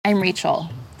I'm Rachel,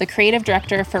 the creative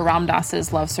director for Ram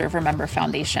Dass's Love Serve Remember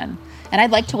Foundation, and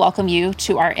I'd like to welcome you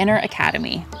to our Inner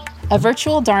Academy, a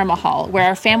virtual Dharma hall where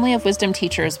our family of wisdom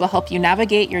teachers will help you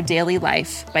navigate your daily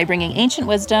life by bringing ancient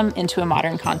wisdom into a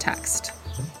modern context.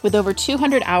 With over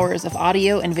 200 hours of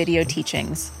audio and video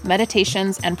teachings,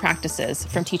 meditations, and practices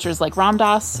from teachers like Ram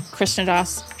Dass,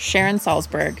 Krishnadas, Sharon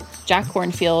Salzberg, Jack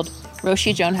Kornfield,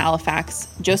 Roshi Joan Halifax,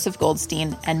 Joseph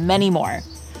Goldstein, and many more,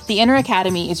 the Inner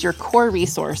Academy is your core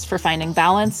resource for finding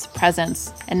balance,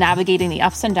 presence, and navigating the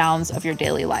ups and downs of your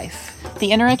daily life.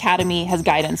 The Inner Academy has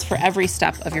guidance for every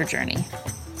step of your journey.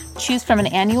 Choose from an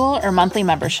annual or monthly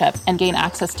membership and gain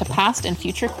access to past and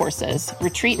future courses,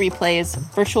 retreat replays,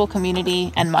 virtual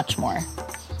community, and much more.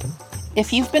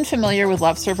 If you've been familiar with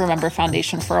Love Serve Remember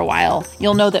Foundation for a while,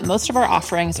 you'll know that most of our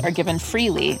offerings are given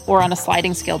freely or on a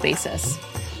sliding scale basis.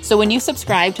 So when you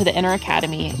subscribe to the Inner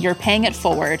Academy, you're paying it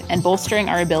forward and bolstering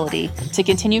our ability to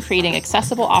continue creating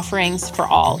accessible offerings for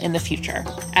all in the future,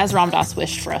 as Ram Dass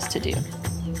wished for us to do.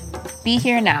 Be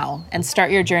here now and start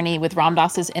your journey with Ram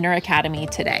Dass's Inner Academy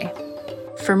today.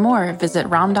 For more, visit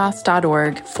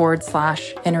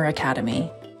ramdass.org/Inner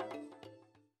Academy.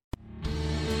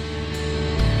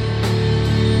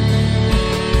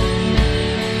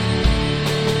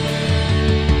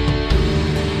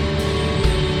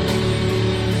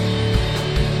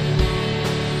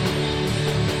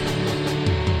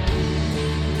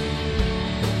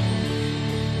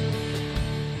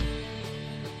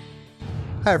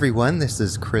 Hi everyone, this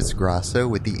is Chris Grosso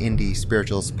with the Indie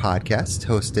Spirituals podcast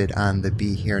hosted on the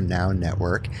Be Here Now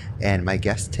network, and my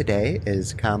guest today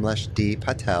is Kamlesh D.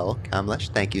 Patel.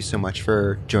 Kamlesh, thank you so much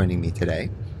for joining me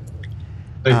today.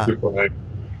 Thank you for having me.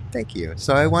 Thank you.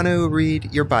 So I want to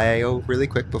read your bio really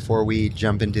quick before we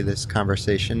jump into this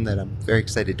conversation that I'm very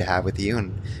excited to have with you,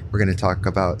 and we're going to talk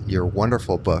about your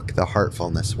wonderful book, The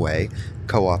Heartfulness Way,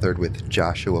 co-authored with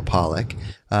Joshua Pollack.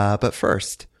 But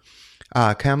first,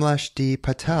 Kamlesh D.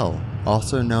 Patel,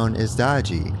 also known as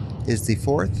Daaji, is the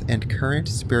fourth and current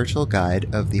spiritual guide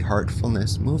of the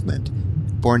Heartfulness movement.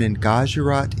 Born in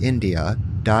Gujarat, India,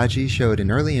 Daaji showed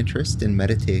an early interest in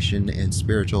meditation and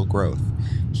spiritual growth.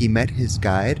 He met his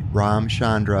guide, Ram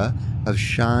Chandra of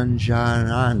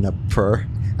Shanjanapur.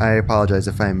 I apologize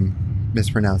if I'm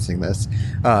mispronouncing this.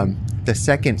 The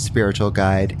second spiritual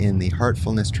guide in the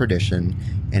Heartfulness tradition,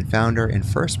 and founder and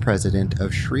first president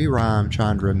of Sri Ram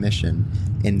Chandra Mission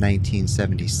in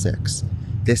 1976.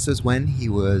 This was when he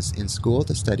was in school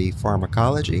to study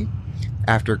pharmacology.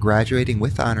 After graduating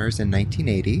with honors in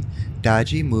 1980,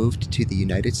 Daaji moved to the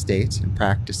United States and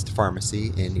practiced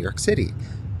pharmacy in New York City,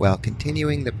 while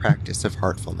continuing the practice of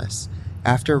heartfulness.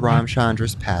 After Ram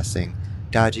Chandra's passing,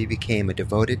 Daaji became a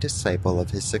devoted disciple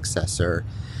of his successor.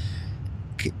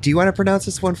 Do you want to pronounce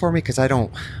this one for me? Because I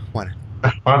don't want to.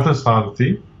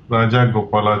 Parthasarathy Raja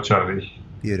Gopalachari.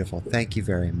 Beautiful. Thank you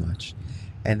very much.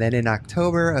 And then in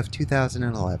October of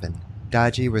 2011,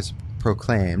 Daaji was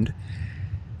proclaimed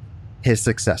his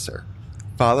successor.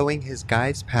 Following his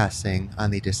guide's passing on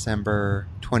the December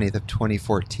 20th of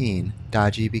 2014,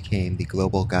 Daaji became the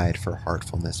global guide for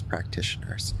heartfulness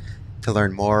practitioners. To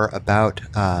learn more about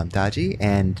Daaji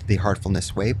and the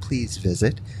Heartfulness Way, please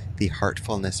visit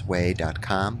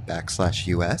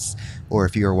theheartfulnessway.com/US, or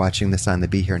if you are watching this on the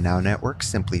Be Here Now network,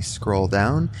 simply scroll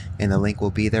down and the link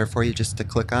will be there for you just to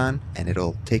click on and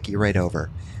it'll take you right over.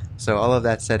 So all of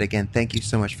that said, again, thank you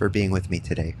so much for being with me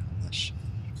today, Kamlesh.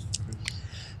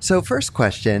 So first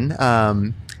question,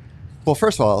 well,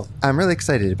 first of all, I'm really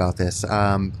excited about this.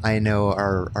 I know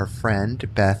our friend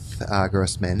Beth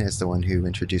Grossman is the one who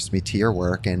introduced me to your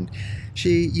work, and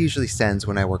she usually sends,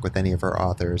 when I work with any of her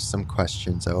authors, some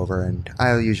questions over, and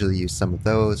I'll usually use some of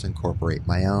those, incorporate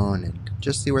my own, and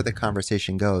just see where the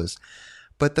conversation goes.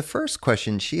 But the first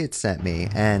question she had sent me,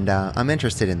 and I'm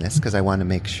interested in this because I want to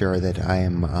make sure that I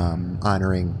am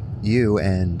honoring you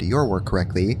and your work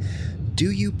correctly.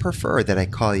 Do you prefer that I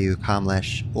call you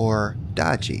Kamlesh or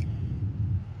Daaji?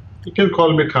 You can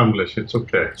call me Kamlesh, it's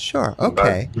okay. Sure,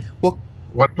 okay. Well,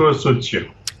 whatever suits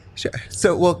you. Sure.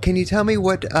 So, well, can you tell me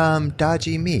what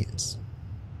Daaji means?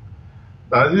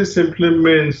 Daaji simply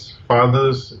means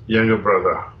father's younger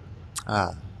brother.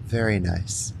 Ah, very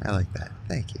nice. I like that.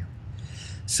 Thank you.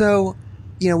 So,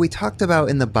 we talked about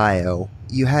in the bio,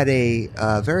 you had a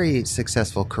very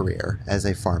successful career as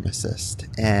a pharmacist,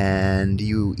 and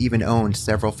you even owned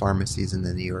several pharmacies in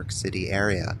the New York City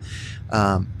area.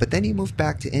 But then you moved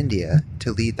back to India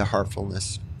to lead the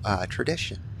Heartfulness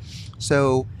tradition.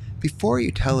 So before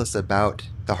you tell us about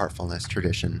the Heartfulness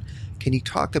tradition, can you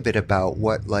talk a bit about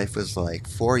what life was like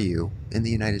for you in the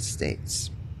United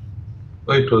States?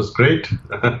 It was great.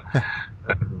 And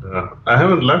I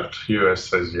haven't left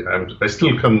US as yet. I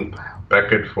still come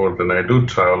back and forth, and I do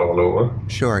travel all over.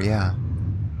 Sure, yeah.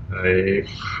 I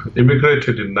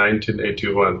immigrated in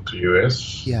 1981 to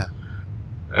US, Yeah.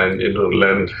 and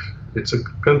it's a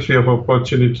country of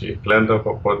opportunity, land of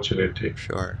opportunity.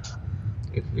 Sure.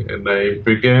 And I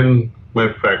began my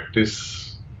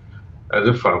practice as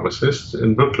a pharmacist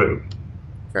in Brooklyn,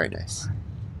 Very nice.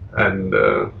 and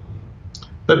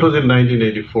that was in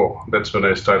 1984. That's when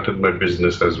I started my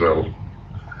business as well.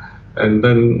 And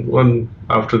then one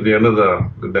after the another,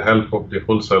 with the help of the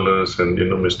wholesalers and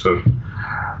Mr.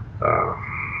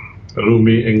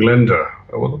 Rumi Englander,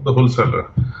 one of the wholesaler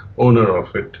owner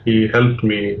of it, he helped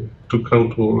me to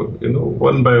come to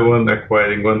one by one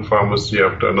acquiring one pharmacy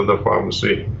after another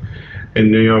pharmacy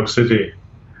in New York City,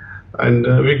 and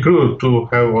we grew to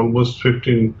have almost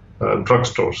 15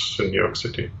 drugstores in New York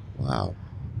City. Wow.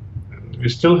 We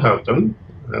still have them,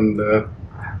 and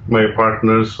my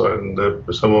partners and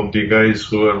some of the guys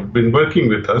who have been working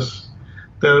with us,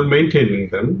 they are maintaining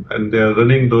them, and they are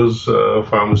running those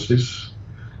pharmacies,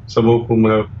 some of whom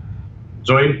have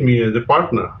joined me as a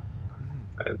partner.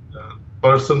 And the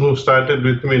person who started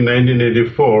with me in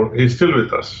 1984 is still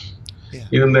with us. Yeah.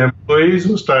 Even the employees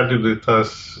who started with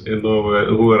us,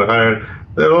 who were hired,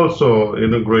 they're also,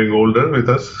 growing older with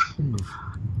us.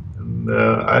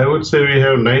 I would say we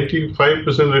have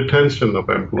 95% retention of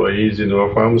employees in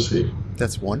our pharmacy.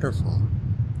 That's wonderful.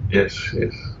 Yes,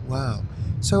 yes. Wow.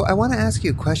 So I want to ask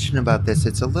you a question about this.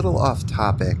 It's a little off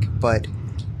topic, but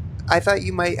I thought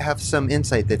you might have some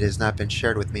insight that has not been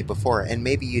shared with me before, and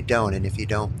maybe you don't, and if you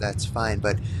don't, that's fine.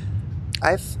 But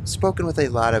I've spoken with a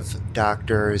lot of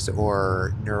doctors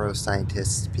or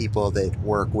neuroscientists, people that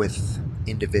work with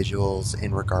individuals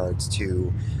in regards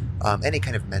to any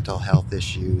kind of mental health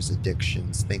issues,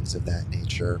 addictions, things of that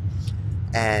nature.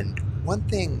 And one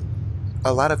thing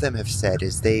a lot of them have said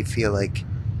is they feel like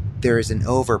there is an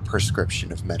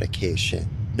overprescription of medication.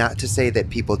 Not to say that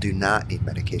people do not need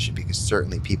medication, because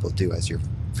certainly people do, as you're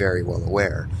very well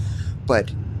aware.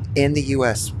 But in the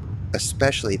U.S.,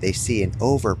 especially, they see an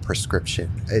overprescription.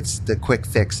 It's the quick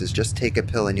fix is just take a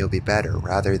pill and you'll be better,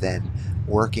 rather than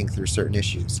working through certain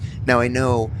issues. Now, I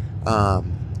know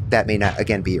that may not,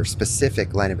 again, be your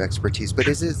specific line of expertise, but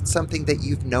is it something that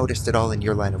you've noticed at all in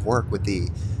your line of work with the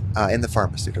in the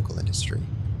pharmaceutical industry?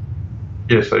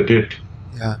 Yes, I did.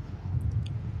 Yeah.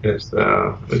 Yes,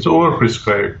 it's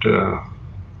overprescribed.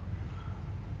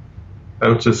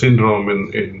 That's a syndrome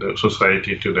in the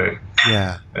society today.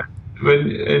 Yeah.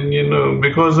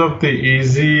 Because of the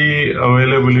easy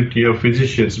availability of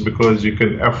physicians, because you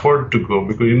can afford to go,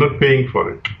 because you're not paying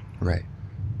for it. Right.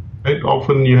 Right?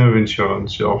 Often you have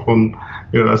insurance. Often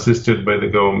you're assisted by the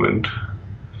government.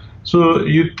 So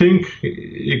you think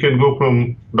you can go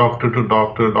from doctor to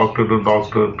doctor, doctor to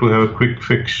doctor to have a quick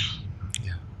fix.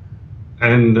 Yeah.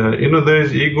 And there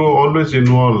is ego always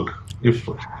involved. If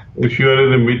you are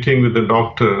in a meeting with a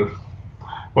doctor,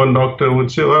 one doctor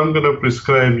would say, I'm going to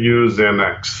prescribe you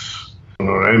Xanax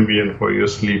or Ambien for your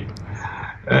sleep.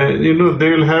 And, they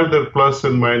will have their plus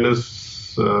and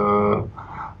minus,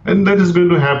 and that is going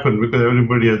to happen because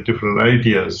everybody has different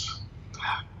ideas.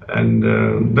 And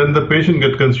then the patient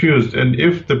gets confused. And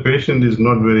if the patient is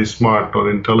not very smart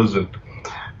or intelligent,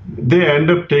 they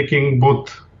end up taking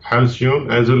both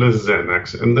Halcyon as well as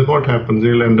Xanax. And then what happens?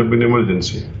 They'll end up in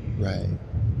emergency. Right.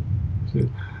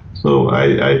 So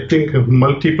I think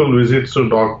multiple visits to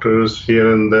doctors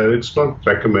here and there, it's not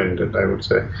recommended, I would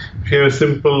say. If you have a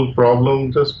simple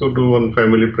problem, just go to one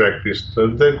family practice.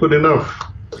 They're good enough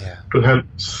to help.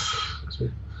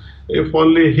 If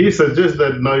only he suggests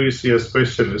that now you see a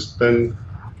specialist, then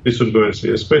you should go and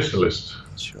see a specialist.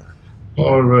 Sure.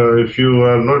 Or if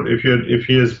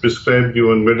he has prescribed you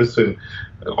one medicine,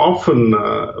 often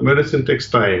medicine takes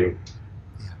time.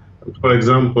 For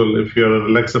example, if you're on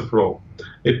Lexapro,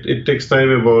 it takes time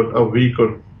about a week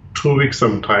or 2 weeks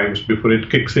sometimes before it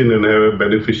kicks in and have a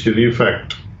beneficial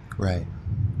effect. Right.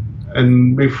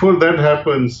 And before that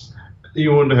happens,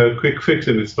 you want to have a quick fix,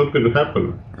 and it's not going to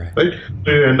happen. Right?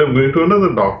 So you end up going to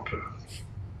another doctor.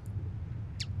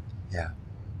 Yeah.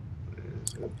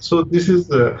 So this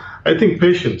is, I think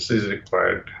patience is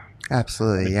required.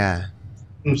 Absolutely, yeah.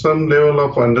 Some level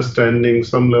of understanding,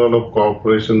 some level of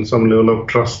cooperation, some level of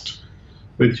trust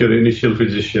with your initial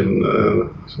physician.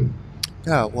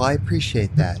 Yeah, well, I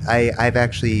appreciate that. I've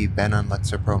actually been on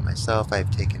Lexapro myself. I've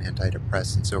taken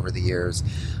antidepressants over the years.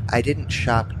 I didn't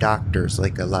shop doctors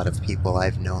like a lot of people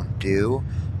I've known do.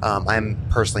 I'm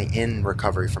personally in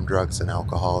recovery from drugs and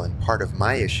alcohol, and part of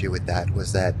my issue with that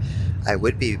was that I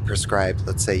would be prescribed,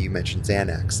 let's say you mentioned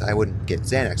Xanax. I wouldn't get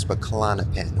Xanax, but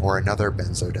Klonopin or another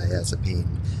benzodiazepine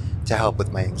to help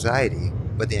with my anxiety.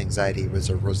 But the anxiety was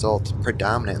a result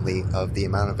predominantly of the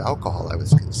amount of alcohol I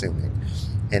was consuming.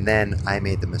 And then I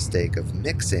made the mistake of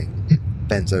mixing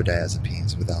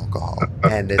benzodiazepines with alcohol.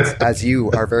 And it's, as you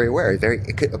are very aware,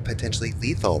 it could a potentially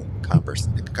lethal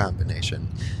combination.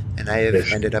 And I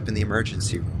have ended up in the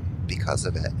emergency room because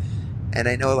of it. And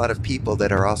I know a lot of people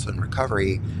that are also in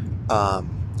recovery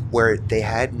where they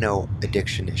had no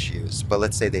addiction issues, but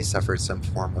let's say they suffered some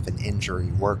form of an injury,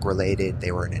 work-related,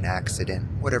 they were in an accident,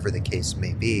 whatever the case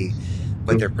may be,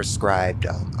 but they're prescribed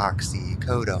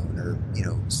oxycodone or,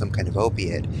 some kind of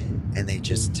opiate, and they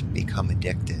just become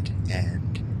addicted.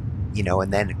 And,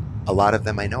 and then a lot of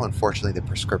them I know, unfortunately, the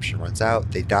prescription runs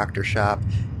out, they doctor shop,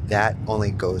 that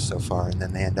only goes so far, and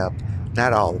then they end up,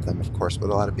 not all of them, of course, but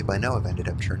a lot of people I know have ended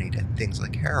up turning to things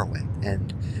like heroin.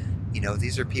 And,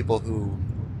 these are people who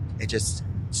it just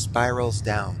spirals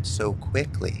down so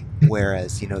quickly,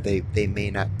 whereas, they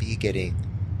may not be getting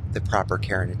the proper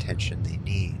care and attention they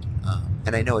need.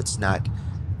 And I know it's not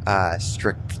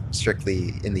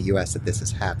strictly in the U.S. that this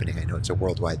is happening. I know it's a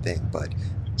worldwide thing, but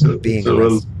being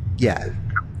yeah.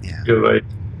 You're right.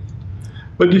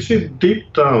 But you see,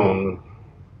 deep down,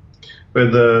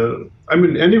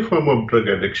 any form of drug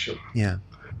addiction,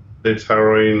 it's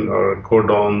heroin or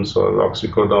codones or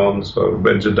oxycodones or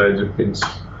benzodiazepines,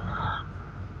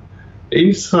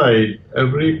 inside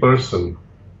every person,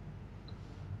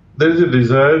 there is a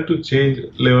desire to change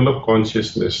level of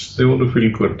consciousness. They want to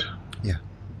feel good. Yeah.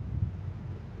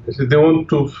 They want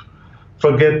to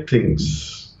forget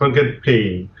things, forget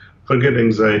pain, forget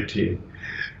anxiety.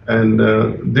 And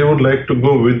they would like to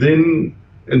go within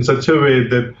in such a way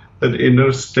that that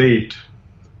inner state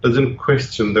doesn't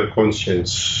question their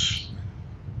conscience.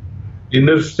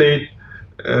 Inner state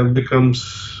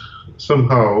becomes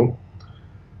somehow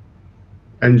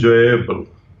enjoyable.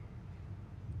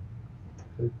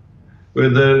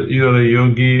 Whether you're a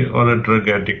yogi or a drug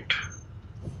addict,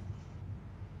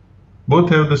 both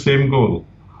have the same goal.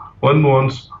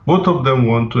 Both of them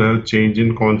want to have change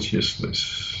in consciousness,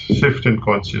 shift in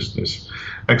consciousness,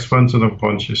 expansion of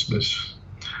consciousness.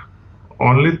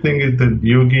 Only thing is that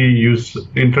yogi use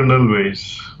internal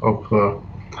ways of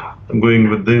going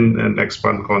within and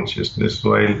expand consciousness,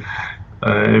 while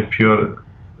if you're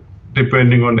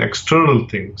depending on external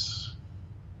things,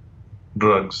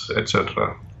 drugs,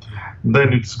 etc.,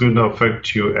 then it's going to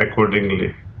affect you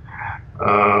accordingly.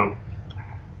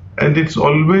 And it's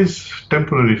always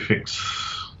temporary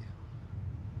fix.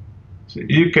 So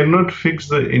you cannot fix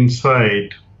the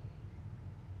inside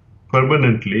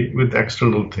permanently with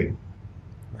external thing.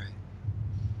 Right.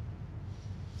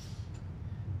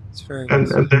 It's very and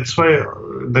that's why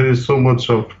there is so much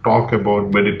of talk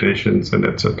about meditations and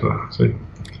etc.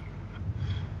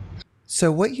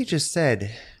 So what you just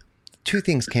said, two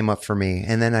things came up for me,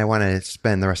 and then I want to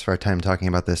spend the rest of our time talking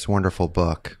about this wonderful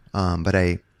book. But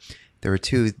there were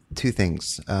two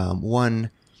things.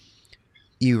 One,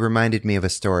 you reminded me of a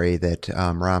story that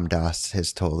Ram Dass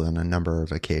has told on a number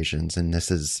of occasions, and this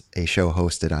is a show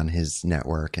hosted on his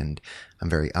network, and I'm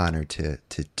very honored to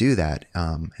do that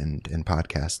and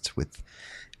podcasts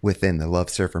within the Love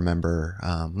Surfer member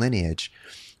lineage.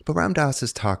 But Ram Dass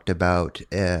has talked about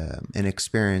an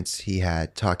experience he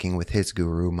had talking with his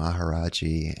guru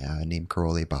Maharaji named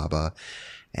Karoli Baba,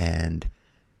 and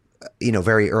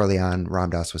very early on,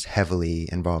 Ram Dass was heavily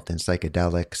involved in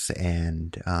psychedelics,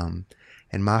 and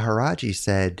Maharaji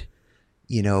said,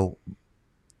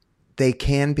 they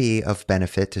can be of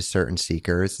benefit to certain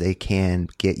seekers. They can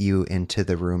get you into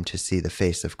the room to see the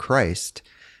face of Christ.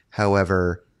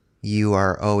 However, you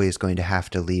are always going to have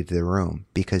to leave the room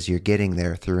because you're getting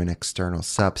there through an external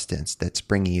substance that's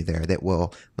bringing you there that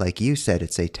will, like you said,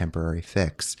 it's a temporary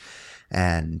fix.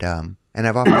 And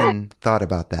I've often thought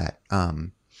about that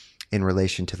in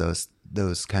relation to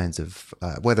those kinds of,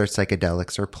 whether it's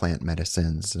psychedelics or plant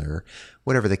medicines or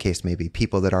whatever the case may be,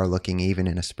 people that are looking even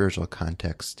in a spiritual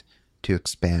context to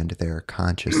expand their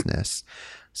consciousness.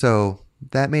 So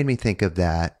that made me think of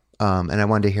that. And I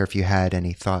wanted to hear if you had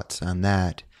any thoughts on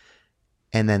that.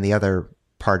 And then the other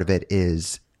part of it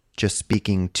is just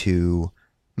speaking to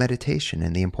meditation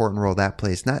and the important role that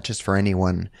plays, not just for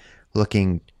anyone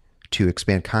looking to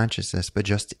expand consciousness, but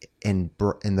just in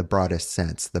the broadest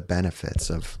sense, the benefits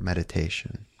of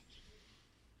meditation.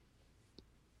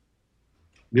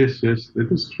 Yes, that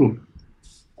is true.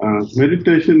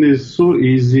 Meditation is so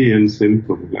easy and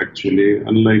simple, actually,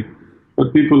 unlike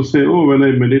what people say, when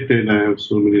I meditate, I have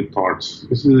so many thoughts.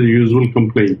 This is a usual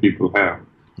complaint people have.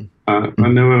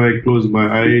 Whenever I close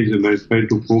my eyes and I try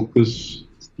to focus,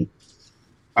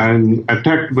 I'm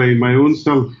attacked by my own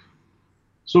self.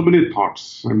 So many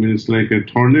thoughts. I mean, it's like a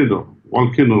tornado,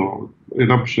 volcano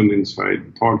eruption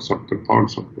inside. Thoughts after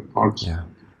thoughts after thoughts. Yeah.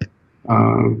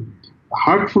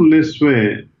 Heartfulness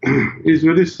way is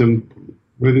very simple,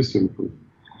 very simple,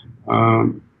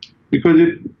 um, because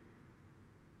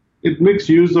it makes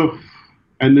use of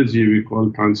energy we call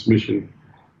transmission,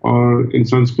 or in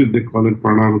Sanskrit they call it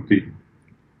pranarati.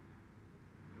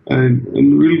 And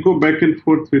we'll go back and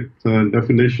forth with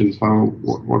definitions,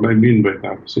 what I mean by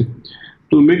that. See,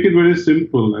 to make it very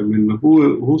simple, I mean,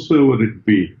 whosoever it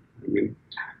be, I mean,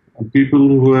 people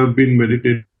who have been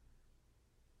meditating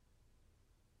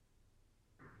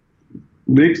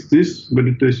makes this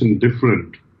meditation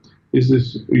different is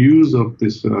this use of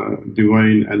this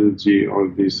divine energy or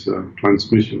this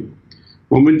transmission.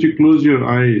 The moment you close your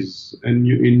eyes and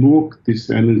you invoke this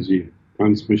energy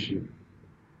transmission,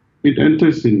 it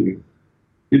enters in you.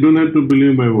 You don't have to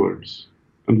believe my words.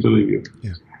 I'm telling you.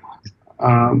 Yeah.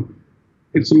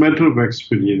 It's a matter of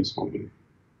experience only.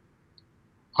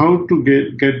 How to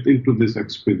get into this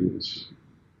experience?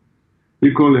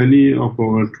 You call any of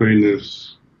our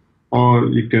trainers, or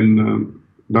you can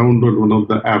download one of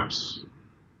the apps.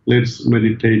 Let's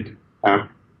Meditate app,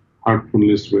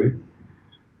 Heartfulness Way,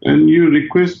 and you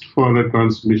request for a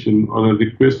transmission or a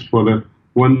request for a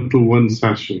one-to-one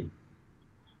session.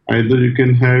 Either you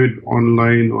can have it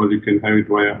online, or you can have it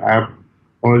via app,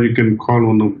 or you can call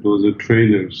one of those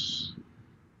trainers.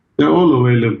 They're all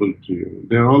available to you.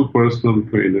 They're all personal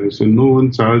trainers, and no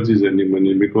one charges any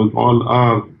money because all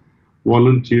are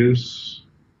volunteers,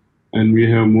 and we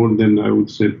have more than, I would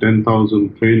say,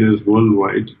 10,000 trainers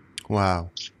worldwide. Wow.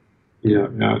 Yeah.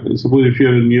 Suppose if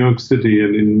you're in New York City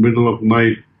and in the middle of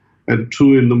night at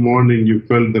 2 in the morning, you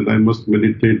felt that I must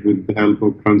meditate with the help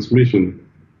of transmission.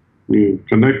 You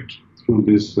connect through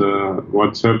this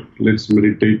WhatsApp, Let's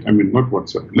Meditate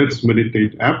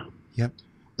app. Yep.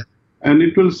 And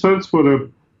it will search for a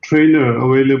trainer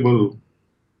available.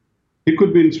 He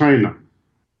could be in China.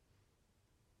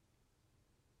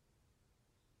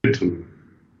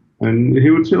 And he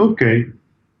would say, okay,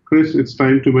 Chris, it's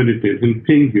time to meditate. He'll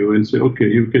ping you and say, okay,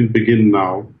 you can begin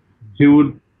now. He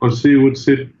would, or she would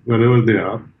sit wherever they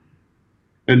are,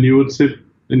 and you would sit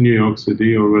in New York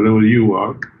City or wherever you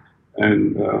are,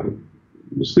 and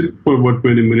sit for about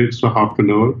 20 minutes to half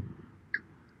an hour,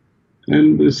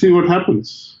 and see what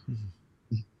happens.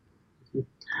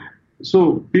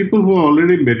 So people who are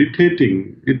already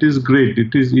meditating, it is great.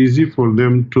 It is easy for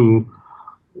them to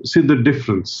see the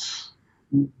difference.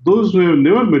 Those who have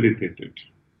never meditated,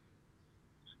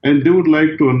 and they would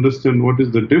like to understand what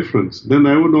is the difference, then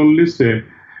I would only say,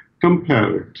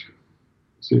 compare it.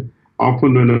 See,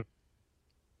 often when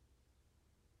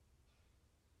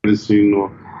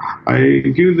I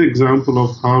give the example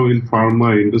of how in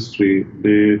pharma industry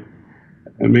they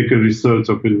make a research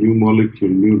of a new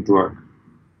molecule, new drug.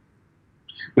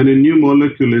 When a new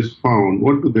molecule is found,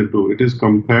 what do? It is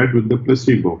compared with the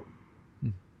placebo.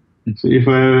 So if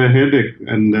I have a headache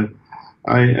and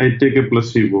I take a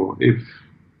placebo,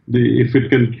 if it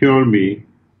can cure me,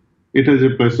 it has a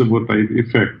placebo type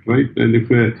effect, right? And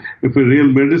if a real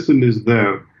medicine is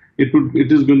there, it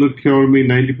is going to cure me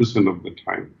 90% of the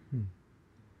time.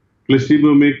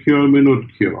 Placebo may cure, may not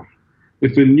cure.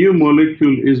 If a new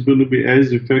molecule is going to be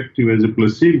as effective as a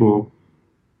placebo,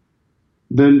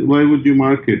 then why would you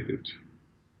market it?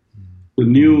 The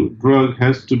new drug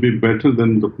has to be better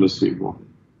than the placebo.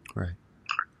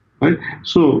 Right?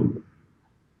 So,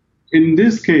 in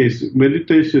this case,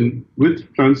 meditation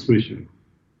with transmission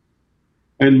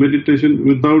and meditation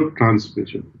without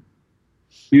transmission,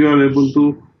 you are able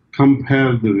to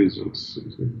compare the results.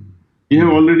 You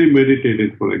have already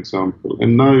meditated, for example,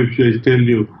 and now if I tell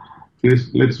you,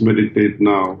 let's meditate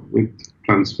now with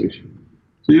transmission.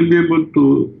 So you'll be able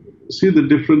to see the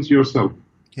difference yourself.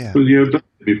 Yeah. Because you have done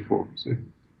it before. See?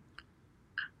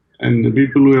 And the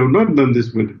people who have not done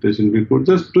this meditation before,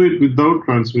 just do it without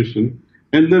transmission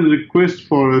and then request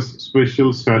for a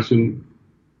special session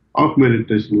of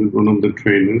meditation with one of the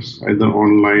trainers, either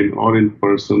online or in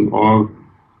person or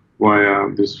via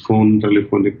this phone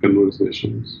telephonic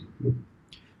conversations.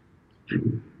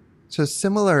 So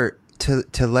similar to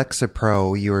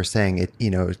Lexapro, you were saying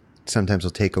it, sometimes will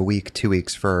take a week, 2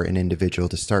 weeks for an individual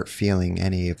to start feeling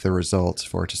any of the results,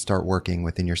 for it to start working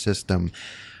within your system.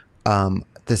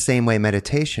 The same way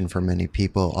meditation for many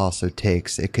people also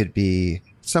takes, it could be,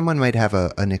 someone might have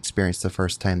an experience the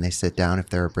first time they sit down if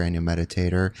they're a brand new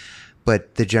meditator,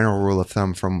 but the general rule of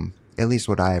thumb from at least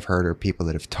what I've heard or people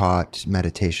that have taught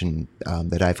meditation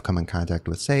that I've come in contact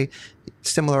with say,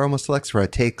 similar almost to Lexapro,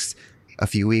 it takes a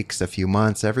few weeks, a few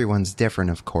months. Everyone's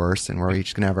different, of course, and we're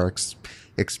each going to have our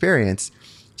experience.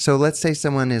 So let's say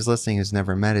someone is listening who's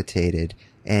never meditated,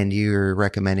 and you're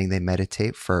recommending they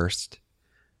meditate first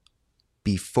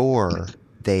before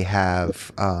they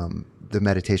have the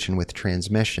meditation with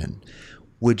transmission.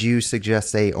 Would you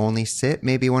suggest they only sit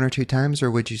maybe 1 or 2 times,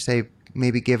 or would you say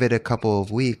maybe give it a couple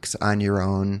of weeks on your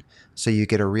own so you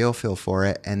get a real feel for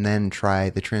it, and then try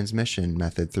the transmission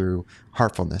method through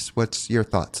heartfulness? What's your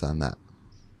thoughts on that?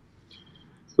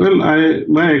 Well,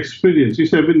 my experience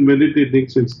is I've been meditating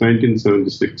since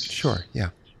 1976. Sure, yeah.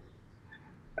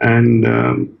 And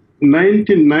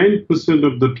 99%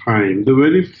 of the time, the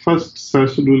very first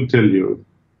session will tell you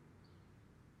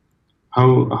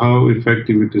how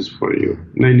effective it is for you.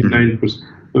 99%.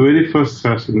 The very first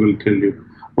session will tell you,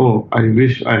 oh, I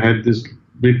wish I had this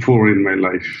before in my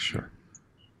life. Sure.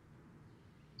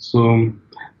 So,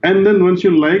 and then once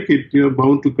you like it, you're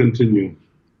bound to continue.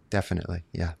 Definitely,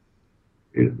 yeah.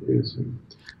 It is.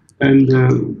 And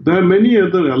there are many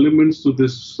other elements to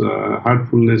this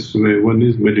heartfulness way. One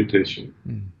is meditation,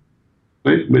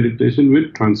 right? Meditation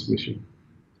with transmission.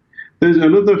 There's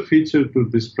another feature to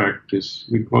this practice.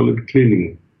 We call it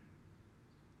cleaning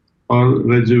or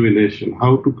rejuvenation,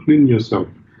 how to clean yourself.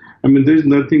 I mean, there's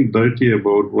nothing dirty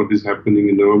about what is happening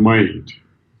in our mind,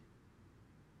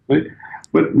 right?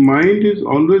 But mind is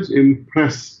always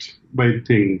impressed by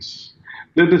things.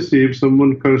 Let us say if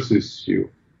someone curses you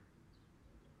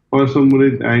or someone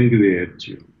is angry at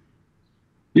you,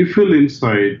 you feel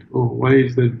inside, oh, why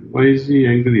is that? Why is he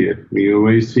angry at me? Or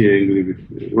why is he angry with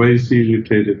me? Why is he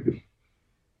irritated with me?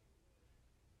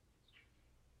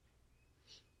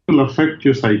 It will affect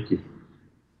your psyche.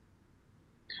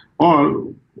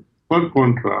 Or, per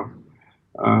contra,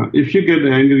 if you get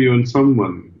angry on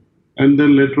someone and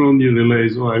then later on you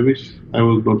realize, oh, I wish I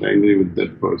was not angry with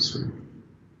that person.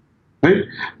 Right?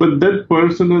 But that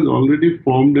person has already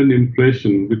formed an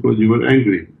impression because you were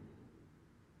angry.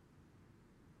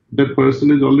 That person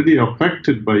is already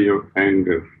affected by your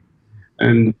anger.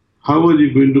 And how are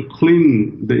you going to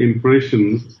clean the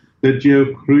impression that you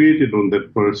have created on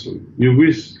that person? You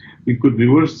wish you could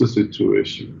reverse the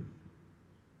situation.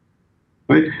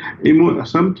 Right?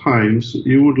 Sometimes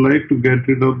you would like to get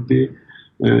rid of the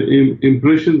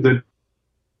impression that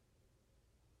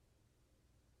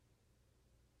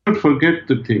not forget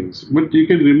the things, but you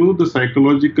can remove the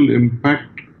psychological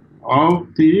impact of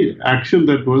the action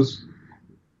that was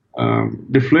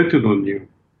deflected on you.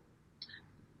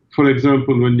 For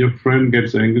example, when your friend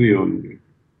gets angry on you,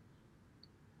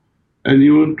 and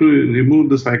you want to remove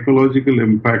the psychological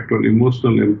impact or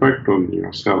emotional impact on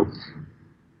yourself,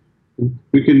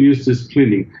 we can use this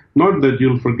cleaning. Not that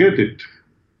you'll forget it.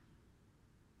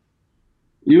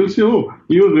 You'll say, oh,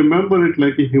 you'll remember it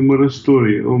like a humorous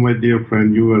story. Oh, my dear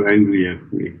friend, you were angry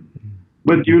at me.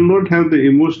 But you'll not have the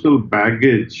emotional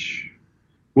baggage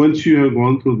once you have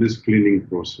gone through this cleaning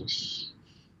process.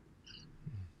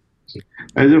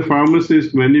 As a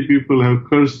pharmacist, many people have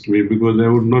cursed me because I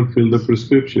would not fill the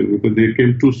prescription because they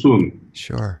came too soon.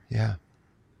 Sure, yeah.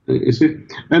 You see?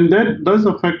 And that does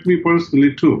affect me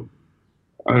personally too.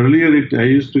 Earlier, I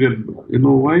used to get,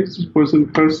 why is this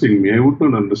person cursing me? I would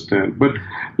not understand. But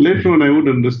later on, I would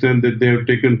understand that they have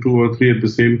taken 2 or 3 at the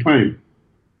same time.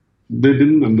 They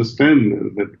didn't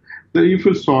understand that you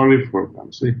feel sorry for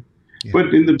them, see. Yeah.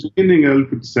 But in the beginning, I would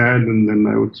feel sad, and then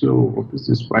I would say, oh, what is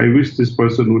this? I wish this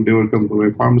person would never come to my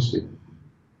pharmacy.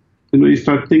 You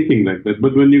start thinking like that.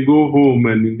 But when you go home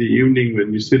and in the evening,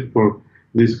 when you sit for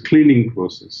this cleaning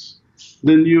process,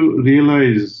 then you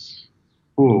realize,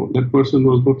 oh, that person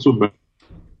was not so bad.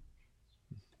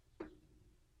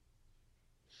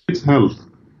 It's health.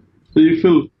 So you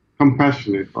feel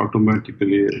compassionate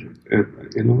automatically,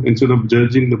 instead of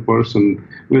judging the person.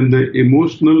 When the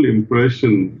emotional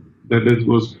impression that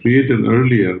was created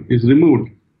earlier is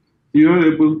removed, you are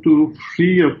able to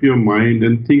free up your mind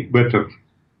and think better.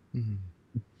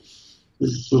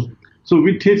 Mm-hmm. So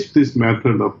we teach this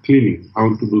method of cleaning,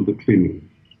 how to do the cleaning.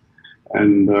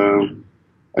 And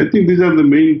I think these are the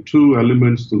main 2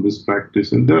 elements to this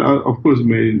practice. And there are, of course,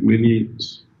 many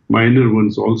minor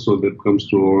ones also that comes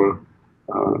to our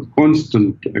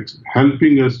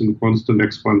helping us in constant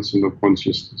expansion of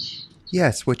consciousness.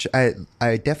 Yes, which I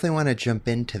definitely want to jump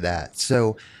into that.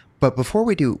 So, but before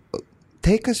we do,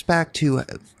 take us back to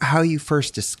how you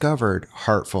first discovered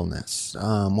heartfulness.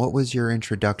 What was your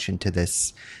introduction to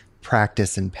this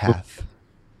practice and path?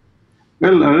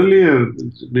 Well, earlier,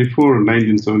 before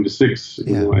 1976,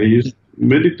 I used to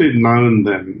meditate now and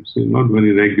then, so not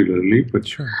very regularly, but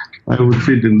sure. I would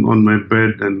sit on my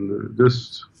bed and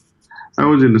I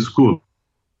was in a school.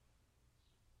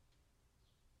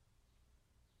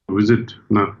 Visit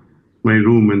my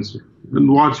room and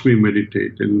watch me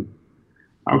meditate. And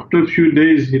After a few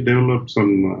days, he developed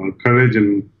some courage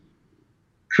and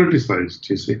criticized.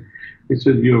 He said,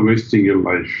 "You're wasting your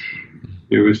life.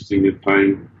 You're wasting your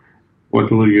time.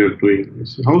 Whatever you're doing." I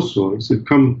said, "How so?" He said,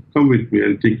 come with me.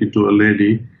 I'll take you to a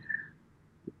lady.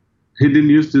 He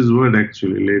didn't use this word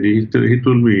actually, lady. He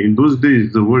told me in those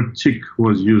days the word chick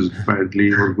was used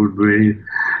badly or good way.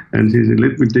 And he said,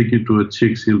 "Let me take you to a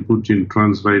chick. He'll put you in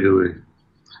trance right away."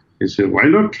 He said, "Why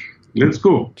not? Let's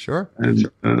go." Sure. And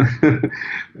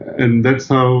and that's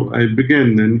how I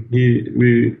began. And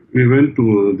we went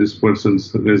to this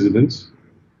person's residence.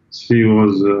 She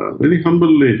was a very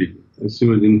humble lady. She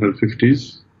was in her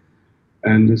 50s.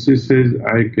 And she says,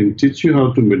 "I can teach you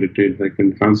how to meditate. I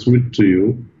can transmit to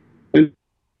you." And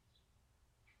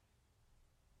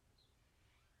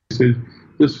she says,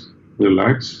 "Just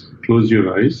relax, close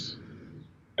your eyes,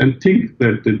 and think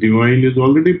that the divine is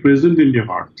already present in your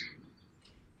heart.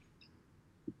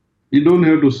 You don't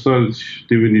have to search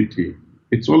divinity.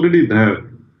 It's already there.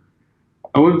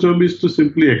 Our job is to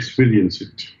simply experience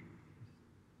it.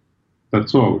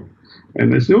 That's all."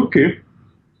 And I say, "Okay."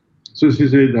 So she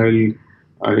said,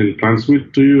 I'll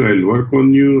transmit to you, I'll work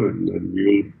on you, and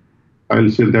then I'll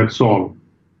say that's all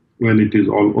when it is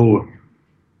all over.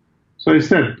 So I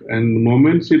sat, and the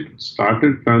moment it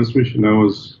started transmission, I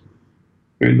was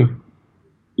kind of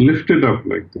lifted up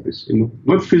like this,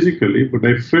 not physically, but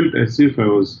I felt as if I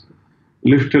was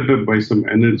lifted up by some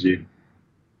energy,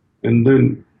 and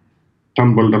then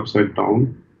tumbled upside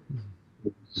down,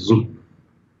 zoop,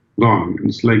 gone.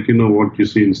 It's like, what you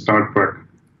see in Star Trek.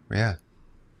 Yeah.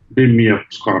 Beam me up,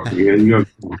 Scorpio, and you're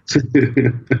gone.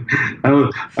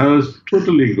 I was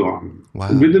totally gone.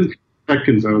 Wow. Within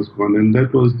seconds, I was gone. And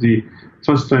that was the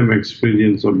first time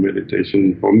experience of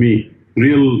meditation for me,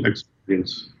 real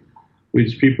experience,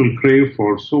 which people crave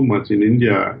for so much in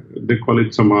India. They call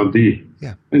it samadhi.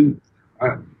 Yeah. And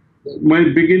my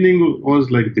beginning was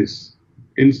like this,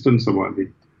 instant samadhi.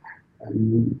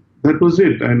 And that was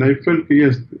it. And I felt,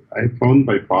 yes, I found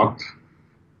my path.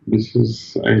 This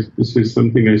is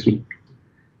something I should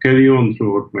carry on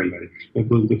throughout my life. That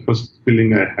was the first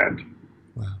feeling I had.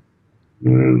 Wow.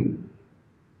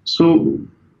 So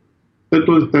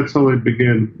that's how I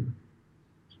began.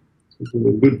 It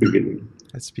was a good beginning.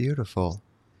 That's beautiful.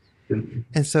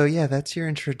 And so, yeah, that's your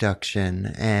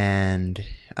introduction. And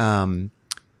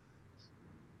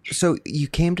so you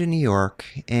came to New York,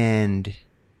 and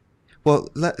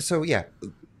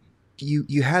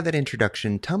you had that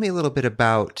introduction. Tell me a little bit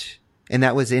about, and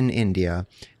that was in India.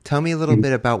 Tell me a little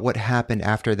bit about what happened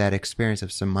after that experience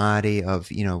of samadhi,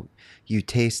 of, you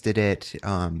tasted it,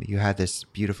 you had this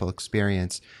beautiful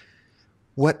experience.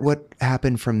 What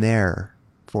happened from there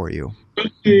for you?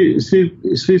 She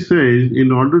says,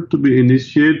 in order to be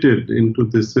initiated into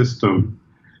the system,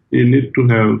 you need to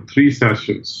have 3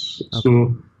 sessions. Okay.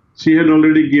 So she had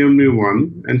already given me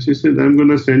one, and she said, "I'm going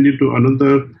to send you to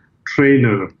another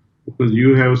trainer, because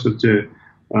you have such a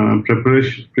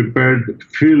prepared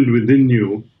field within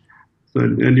you,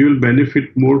 and you will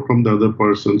benefit more from the other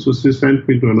person." So she sent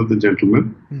me to another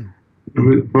gentleman,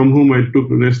 from whom I took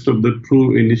the rest of the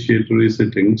true initiatory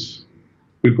sittings.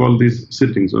 We call these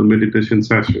sittings or meditation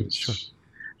sessions. Sure.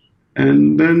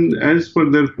 And then, as per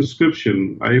their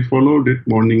prescription, I followed it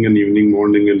morning and evening,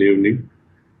 morning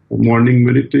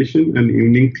meditation and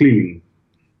evening cleaning.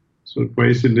 So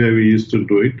twice a day we used to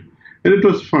do it. And it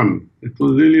was fun. It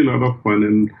was really a lot of fun.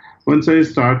 And once I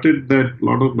started that, a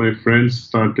lot of my friends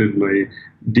started. My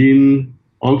dean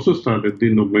also started,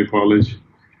 dean of my college.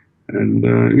 And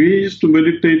we used to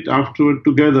meditate afterward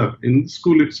together in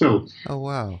school itself. Oh,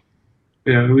 wow.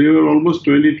 Yeah, we were almost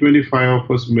 20, 25 of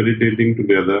us meditating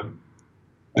together.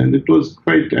 And it was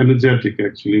quite energetic,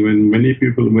 actually. When many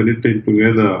people meditate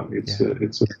together, it's a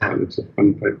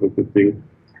fun type of a thing.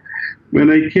 When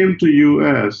I came to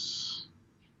US,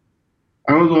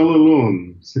 I was all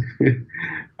alone.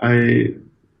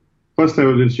 First I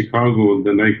was in Chicago,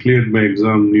 then I cleared my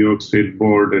exam, New York State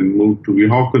Board, and moved to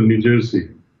Weehawken, New Jersey.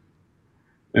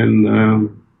 And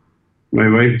my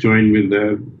wife joined me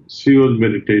there. She was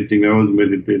meditating, I was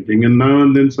meditating, and now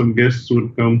and then some guests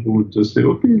would come who would just say,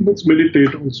 "Okay, let's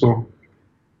meditate also."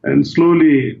 And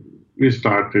slowly we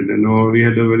started, and we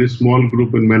had a very small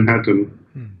group in Manhattan.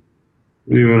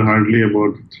 We were hardly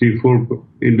about 3-4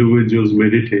 individuals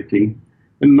meditating.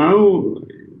 And now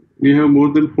we have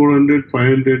more than 400,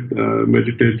 500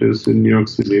 meditators in New York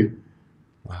City.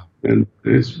 Wow. And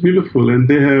it's beautiful. And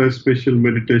they have a special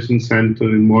meditation center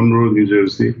in Monroe, New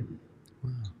Jersey.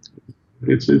 Wow.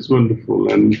 It's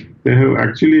wonderful. And they have,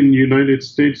 actually in the United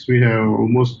States, we have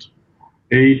almost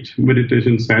 8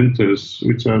 meditation centers,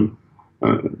 which are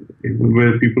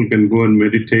where people can go and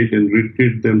meditate and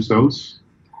retreat themselves.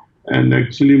 and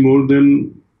actually more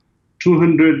than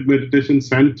 200 meditation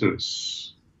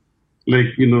centers. Like,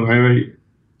 I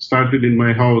started in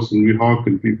my house in Mihawk,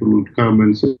 and people would come,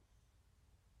 and sometimes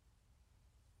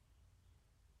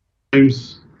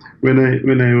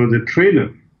when I was a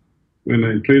trainer, in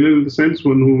the sense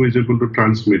one who is able to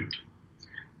transmit.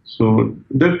 So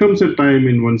there comes a time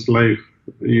in one's life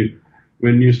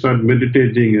when you start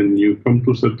meditating and you come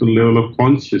to a certain level of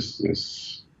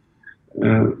consciousness,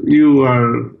 you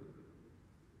are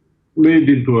made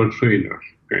into a trainer,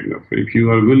 kind of, if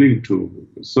you are willing to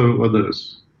serve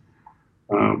others.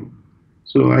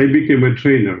 So I became a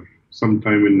trainer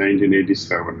sometime in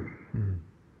 1987. Mm.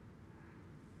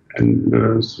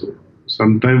 And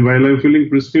sometime while I'm filling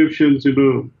prescriptions,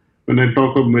 when I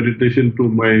talk of meditation to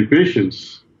my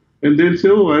patients, and they'll say,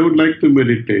 "Oh, I would like to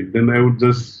meditate," then I would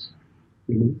just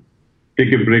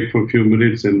take a break for a few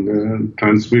minutes and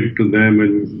transmit to them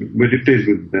and meditate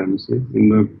with them, see, in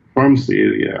the pharmacy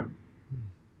area.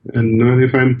 And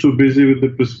if I'm too busy with the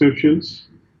prescriptions,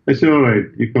 I say, "All right,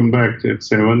 you come back at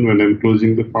 7 when I'm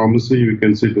closing the pharmacy. You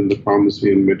can sit in the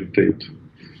pharmacy and meditate."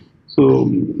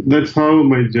 So that's how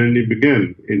my journey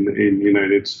began in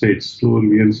United States,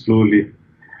 slowly and slowly.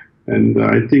 And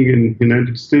I think in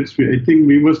United States, I think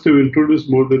we must have introduced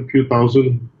more than a few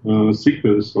thousand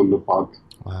seekers on the path.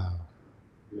 Wow.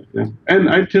 Yeah. And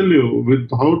I tell you,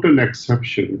 without an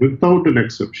exception,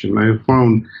 I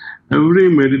found every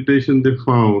meditation they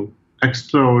found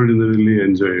extraordinarily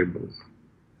enjoyable.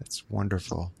 That's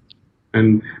wonderful.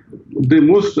 And the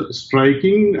most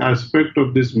striking aspect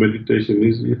of this meditation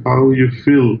is how you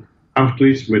feel after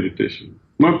each meditation.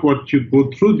 Not what you go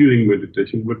through during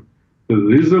meditation, but the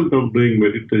result of doing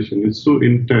meditation is so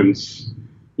intense.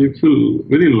 You feel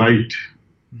very light,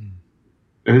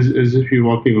 as if you're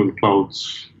walking on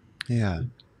clouds. Yeah.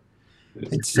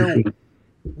 And so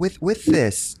with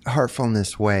this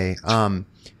heartfulness way,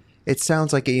 it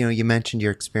sounds like, you mentioned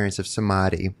your experience of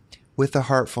samadhi. With the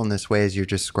heartfulness way, as you're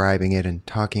describing it and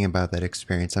talking about that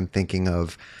experience, I'm thinking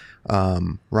of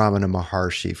Ramana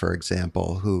Maharshi, for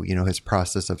example, who, his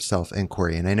process of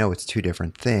self-inquiry. And I know it's two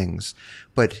different things,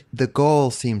 but the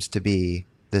goal seems to be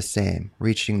the same,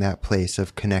 reaching that place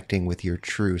of connecting with your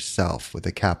true self, with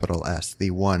a capital S,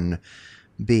 the one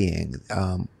being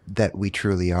that we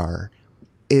truly are.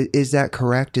 Is that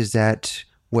correct? Is that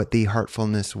what the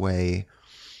heartfulness way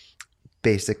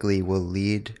basically will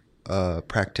lead a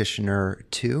practitioner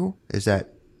to? Is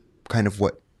that kind of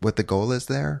what the goal is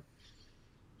there?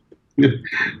 The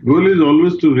goal is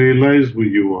always to realize who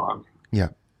you are. Yeah.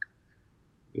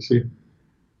 You see,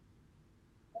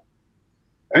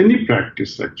 any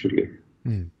practice actually,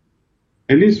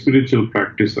 any spiritual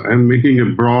practice, I'm making a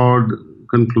broad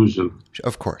conclusion.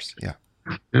 Of course, yeah.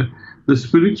 The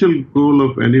spiritual goal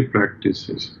of any practice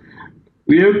is,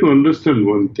 we have to understand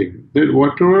one thing, that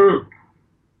whatever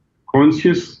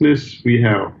consciousness we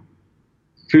have,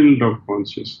 field of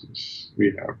consciousness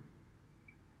we have,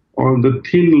 or the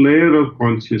thin layer of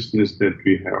consciousness that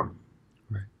we have,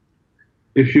 right.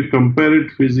 If you compare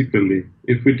it physically,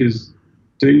 if it is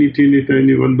tiny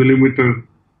 1 millimeter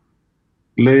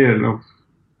layer of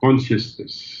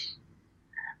consciousness,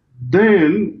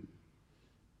 then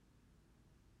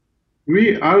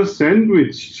we are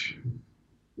sandwiched.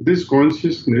 This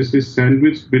consciousness is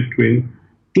sandwiched between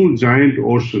two giant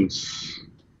oceans.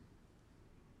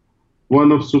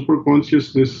 One of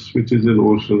superconsciousness, which is an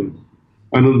ocean,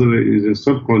 another is a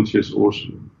subconscious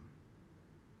ocean.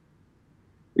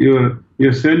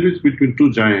 You're sandwiched between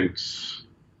two giants.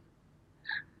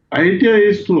 Idea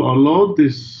is to allow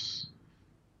this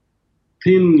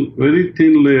very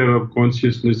thin layer of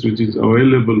consciousness which is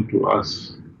available to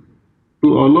us, to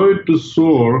allow it to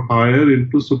soar higher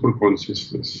into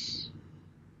superconsciousness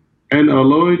and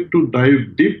allow it to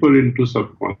dive deeper into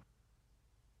subconscious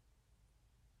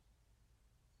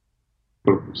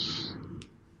purpose.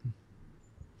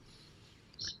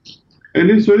 And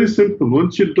it's very simple.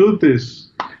 Once you do this,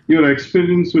 your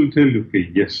experience will tell you,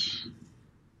 okay, yes,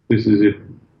 this is it.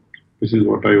 This is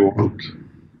what I want.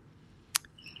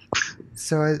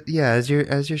 So as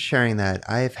you're sharing that,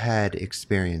 I've had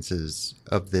experiences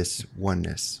of this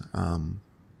oneness,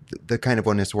 the kind of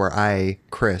oneness where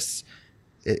Chris,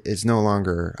 is no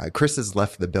longer. Chris has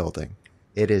left the building.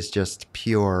 It is just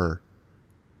pure.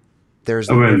 There's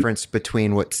no difference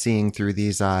between what's seeing through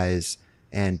these eyes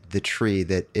and the tree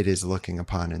that it is looking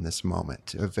upon in this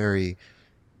moment. A very,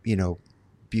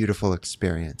 beautiful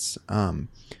experience.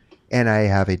 And I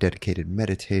have a dedicated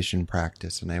meditation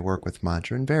practice, and I work with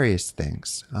mantra and various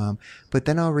things. But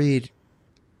then I'll read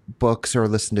books or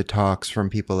listen to talks from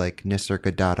people like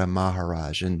Nisargadatta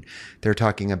Maharaj, and they're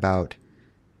talking about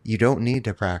you don't need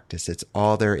to practice. It's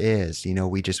all there is.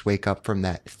 We just wake up from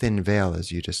that thin veil,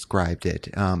 as you described it.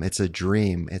 It's a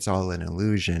dream. It's all an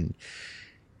illusion.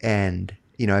 And,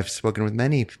 I've spoken with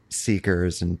many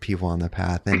seekers and people on the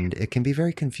path, and it can be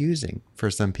very confusing for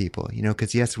some people,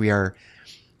 because yes, we are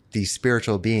these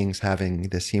spiritual beings having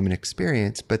this human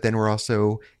experience, but then we're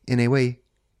also, in a way,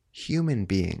 human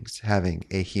beings having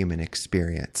a human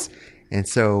experience. And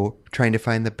so trying to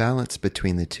find the balance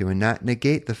between the two and not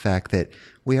negate the fact that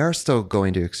we are still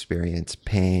going to experience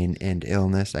pain and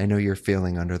illness. I know you're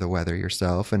feeling under the weather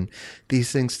yourself, and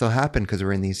these things still happen because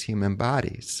we're in these human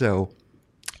bodies. So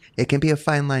it can be a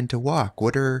fine line to walk.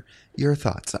 What are your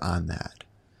thoughts on that?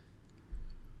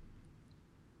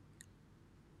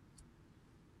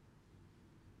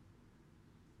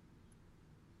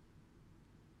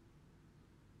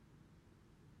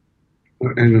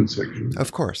 Hang on a second.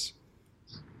 Of course.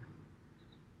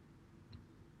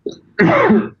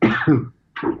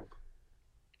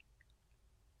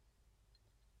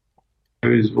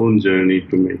 His own journey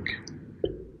to make.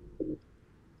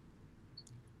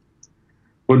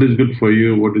 What is good for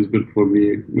you, what is good for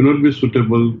me, may not be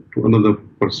suitable to another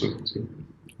person.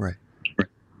 Right.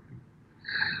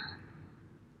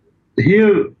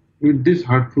 Here, with this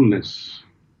heartfulness,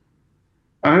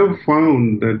 I have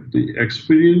found that the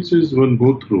experiences one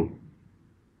go through,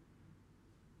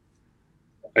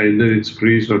 either it's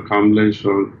priest or Kamlesh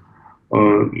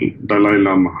or Dalai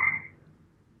Lama,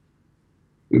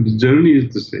 the journey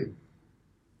is the same.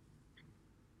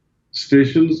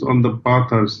 Stations on the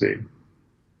path are same.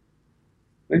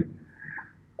 Right?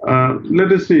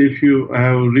 Let us say if you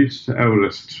have reached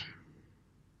Everest,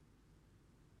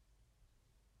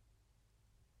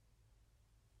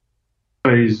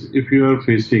 if you are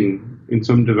facing in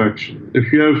some direction,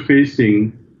 if you are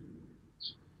facing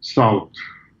south,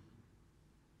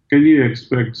 can you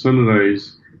expect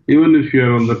sunrise even if you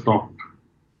are on the top?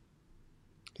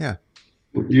 Yeah.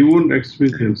 You won't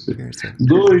experience it.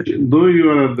 Though you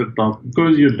are at the top,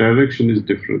 because your direction is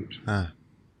different.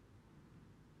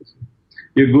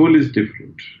 Your goal is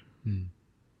different.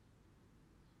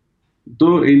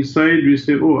 Though inside we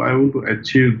say, oh, I want to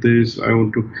achieve this, I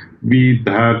want to be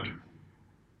that.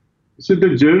 So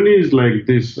the journey is like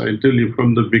this, I tell you,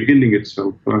 from the beginning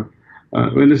itself.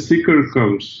 When a seeker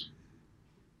comes,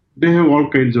 they have all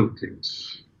kinds of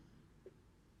things.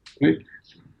 Right?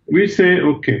 We say,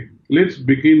 okay, let's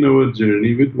begin our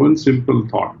journey with one simple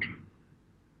thought,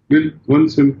 with one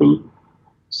simple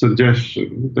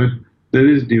suggestion that there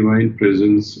is divine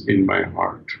presence in my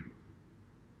heart.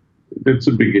 That's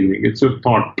a beginning, it's a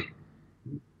thought.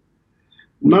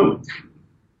 Now,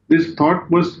 this thought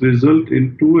must result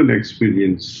into an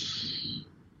experience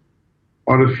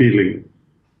or a feeling.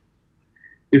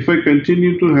 If I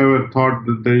continue to have a thought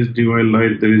that there is divine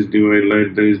light, there is divine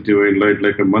light, there is divine light,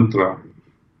 like a mantra,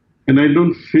 and I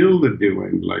don't feel the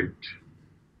divine light,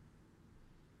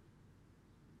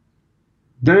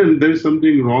 then there is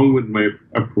something wrong with my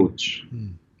approach.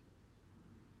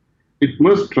 It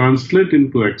must translate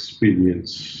into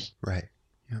experience. Right.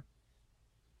 Yeah.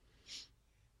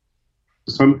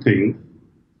 Something.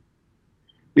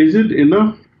 Is it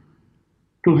enough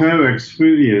to have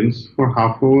experience for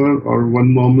half hour or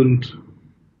one moment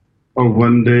or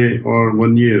one day or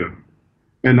 1 year,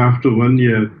 and after 1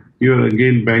 year you are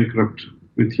again bankrupt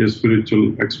with your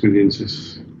spiritual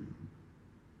experiences?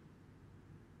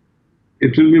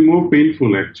 It will be more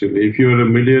painful actually if you are a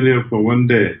millionaire for 1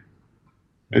 day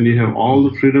and you have all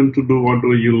the freedom to do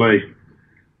whatever you like,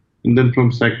 and then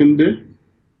from second day,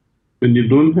 when you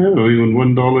don't have even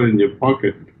 $1 in your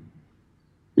pocket,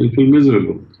 you feel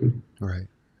miserable. Right.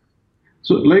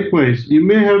 So likewise, you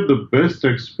may have the best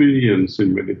experience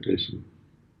in meditation,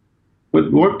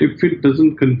 but what if it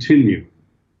doesn't continue?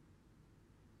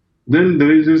 Then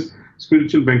there is this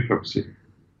spiritual bankruptcy.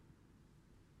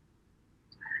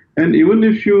 And even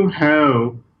if you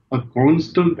have a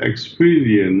constant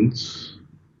experience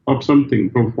of something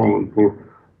profound for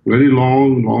very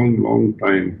long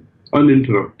time,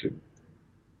 uninterrupted,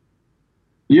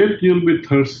 yet you'll be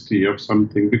thirsty of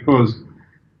something because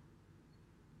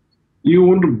you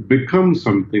want to become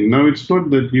something. Now it's not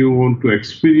that you want to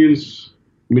experience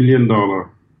 $1 million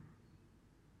or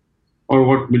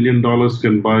what $1 million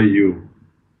can buy you.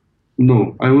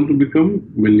 No, I want to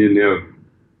become millionaire.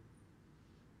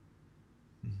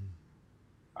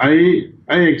 I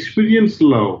experience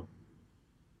love,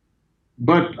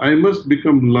 but I must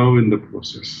become love in the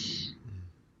process.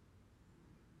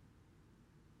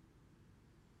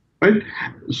 Right?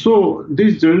 So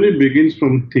this journey begins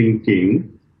from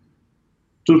thinking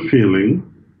to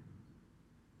feeling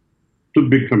to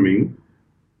becoming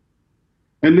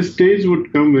And the stage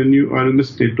would come when you are in a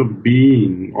state of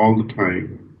being all the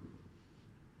time.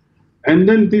 And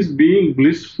then this being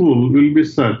blissful will be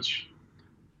such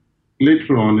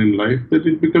later on in life that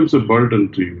it becomes a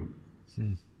burden to you.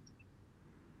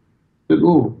 That,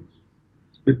 oh,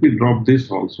 let me drop this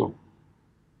also.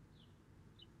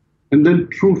 And then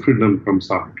true freedom comes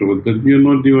afterward, that you're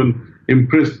not even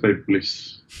impressed by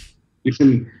bliss. You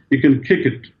can kick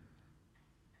it.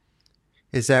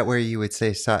 Is that where you would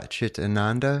say Sat Chit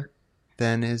Ananda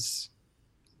then is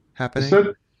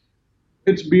happening?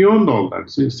 It's beyond all that.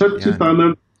 See, Sat Chit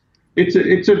Ananda, it's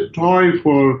a toy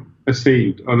for a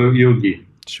saint or a yogi.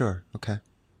 Sure. Okay.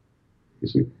 You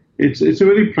see, it's a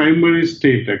very primary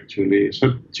state actually.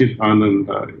 Sat Chit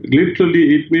Ananda.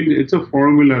 Literally, it means it's a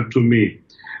formula to me,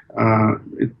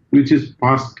 which is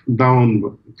passed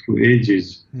down through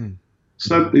ages.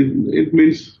 Sat, it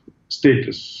means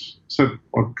status. Sat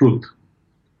or truth.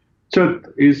 Chit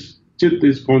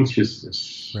is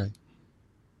consciousness. Right.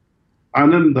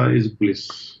 Ananda is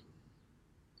bliss.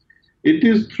 It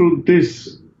is through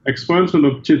this expansion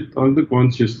of Chit or the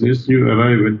consciousness you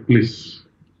arrive at bliss.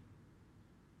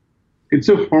 It's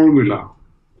a formula.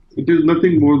 It is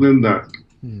nothing more than that.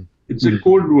 It's a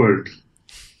code word.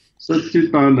 Sat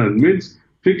Chit Anand means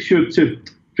fix your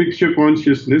Chit, fix your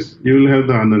consciousness, you will have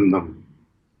the Anandam.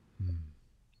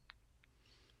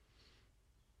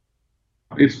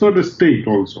 It's not a state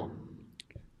also,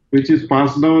 which is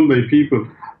passed down by people,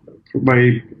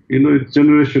 by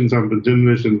generations after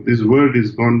generation. This word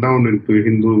is gone down into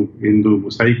Hindu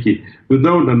psyche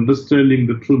without understanding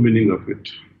the true meaning of it.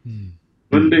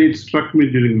 One day it struck me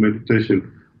during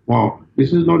meditation, wow,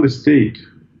 this is not a state.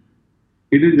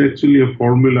 It is actually a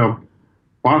formula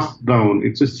passed down.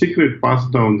 It's a secret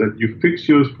passed down that you fix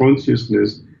your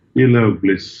consciousness, you'll have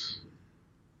bliss.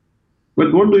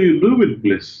 But what do you do with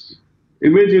bliss?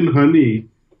 Imagine honey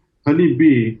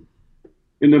bee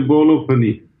in a bowl of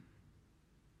honey.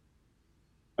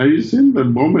 Have you seen the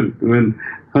moment when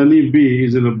honey bee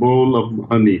is in a bowl of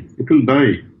honey? It will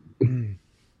die.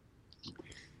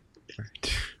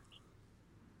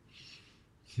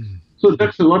 So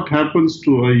that's what happens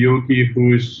to a yogi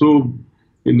who is so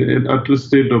in an utter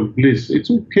state of bliss. It's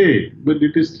okay, but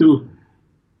it is still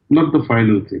not the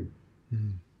final thing.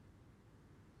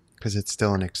 Because it's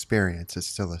still an experience. It's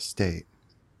still a state.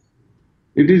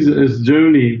 It is a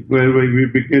journey where we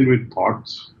begin with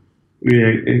thoughts. We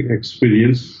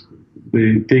experience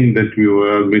the thing that we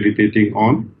were meditating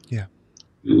on. Yeah.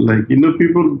 Like,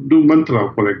 people do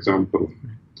mantra, for example.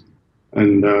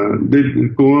 And they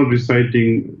go on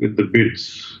reciting with the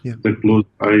beats, the closed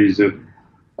eyes. And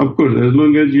of course, as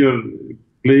long as you're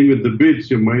playing with the beats,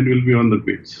 your mind will be on the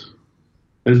beats.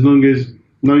 As long as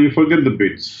now you forget the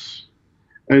beats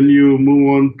and you move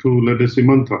on to, let us say,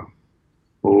 mantra.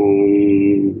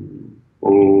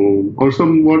 Om, or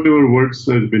some whatever words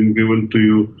have been given to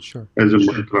you as a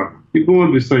mantra. You go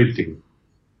on reciting.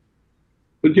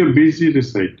 But you're busy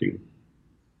reciting.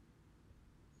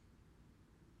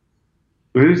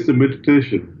 Where is the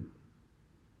meditation?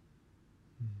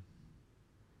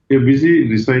 You're busy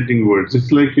reciting words.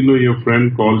 It's like, your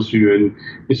friend calls you and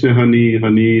you say, honey,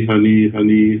 honey, honey,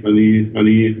 honey, honey,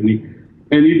 honey, honey.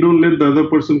 And you don't let the other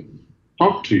person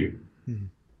talk to you.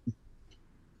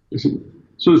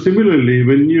 So similarly,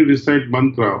 when you recite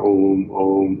mantra, Om,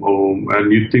 Om, Om,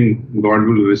 and you think God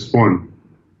will respond,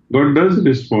 God does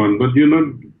respond, but you're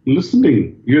not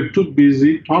listening. You're too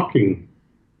busy talking.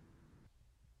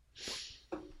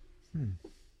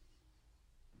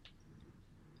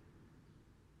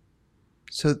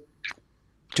 So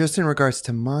just in regards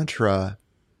to mantra,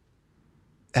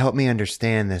 help me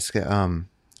understand this,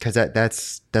 because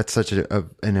that's such an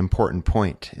important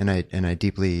point, and I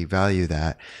deeply value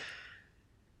that.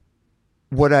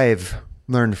 What I've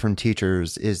learned from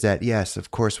teachers is that, yes,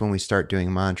 of course, when we start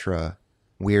doing mantra,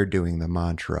 we're doing the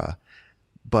mantra.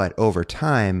 But over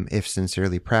time, if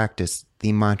sincerely practiced,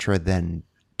 the mantra then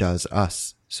does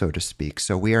us, so to speak.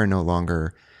 So we are no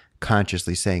longer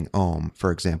consciously saying Om.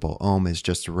 For example, Om is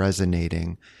just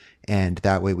resonating, and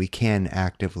that way we can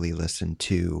actively listen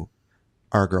to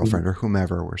our girlfriend or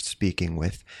whomever we're speaking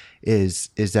with. Is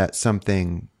that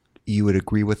something you would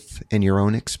agree with in your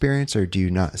own experience, or do you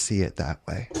not see it that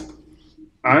way?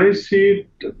 I see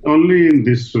it only in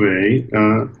this way,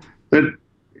 that,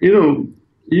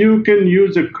 you can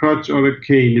use a crutch or a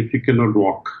cane if you cannot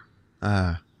walk.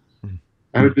 I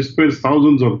have dispensed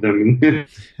thousands of them.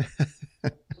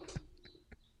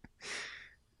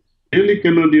 You really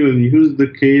cannot even use the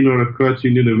cane or a crutch, you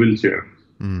need a wheelchair.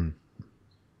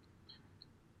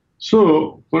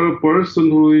 So, for a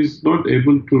person who is not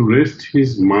able to rest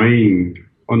his mind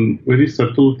on very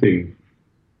subtle things,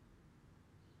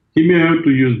 he may have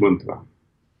to use mantra.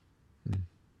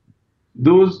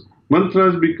 Those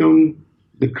mantras become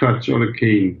the crutch or a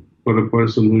cane for a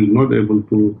person who is not able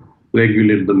to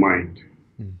regulate the mind.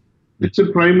 It's a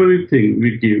primary thing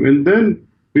we give. And then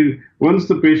once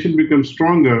the patient becomes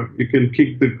stronger, you can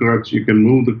kick the crutch, you can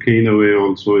move the cane away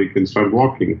also, you can start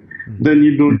walking. Then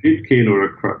you don't need cane or a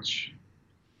crutch.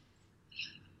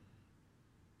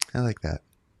 I like that.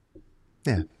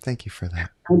 Yeah, thank you for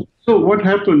that. So what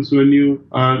happens when you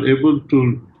are able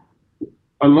to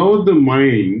allow the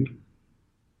mind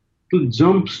to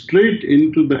jump straight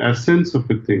into the essence of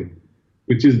a thing,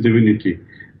 which is divinity,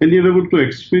 and you're able to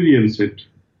experience it?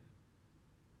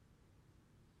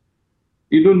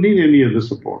 You don't need any other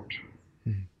support.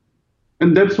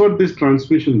 And that's what this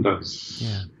transmission does.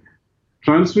 Yeah.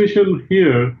 Transmission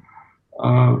here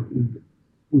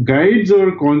guides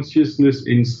our consciousness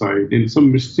inside in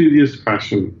some mysterious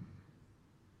fashion.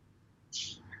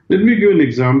 Let me give an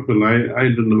example. I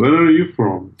don't know. Where are you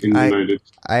from in the United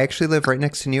States? I actually live right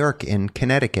next to New York in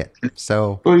Connecticut.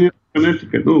 So Oh, yeah,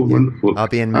 Connecticut. Oh, wonderful. I'll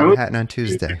be in Manhattan on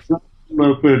Tuesday.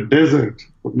 Of a desert,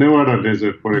 Nevada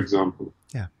desert, for example.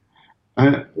 Yeah.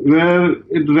 Where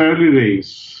it rarely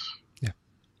rains. Yeah.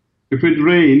 If it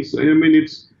rains, I mean,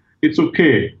 it's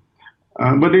okay.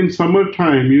 But in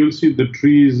summertime, you'll see the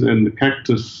trees and the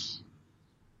cactus,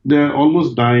 they're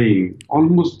almost dying.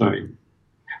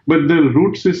 But the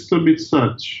root system is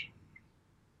such,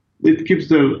 it keeps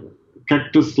the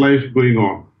cactus life going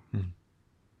on.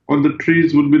 Or the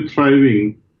trees would be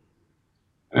thriving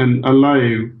and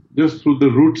alive just through the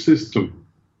root system.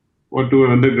 Whatever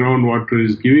underground water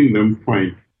is giving them,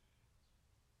 fine.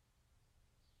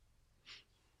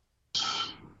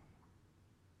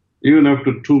 Even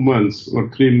after 2 months or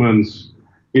 3 months,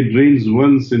 it rains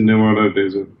once in Nevada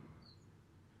desert.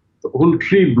 The whole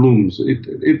tree blooms.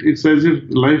 It's as if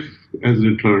life has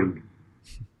returned.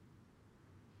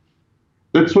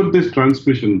 That's what this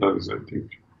transmission does, I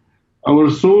think.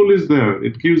 Our soul is there.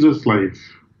 It gives us life.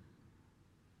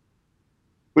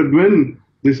 But when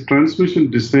this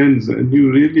transmission descends and you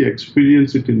really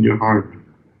experience it in your heart,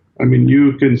 I mean,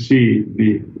 you can see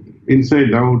the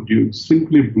inside out, you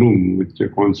simply bloom with your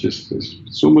consciousness.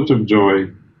 So much of joy.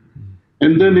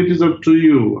 And then it is up to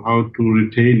you how to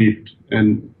retain it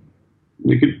and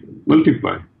make it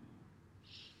multiply.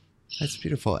 That's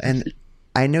beautiful. And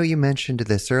I know you mentioned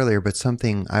this earlier, but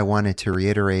something I wanted to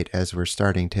reiterate as we're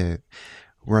starting to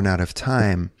run out of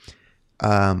time,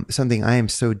 something I am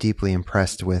so deeply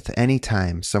impressed with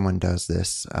anytime someone does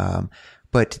this,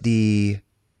 but the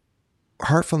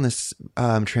heartfulness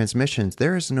transmissions,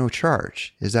 there is no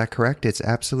charge. Is that correct? It's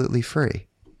absolutely free.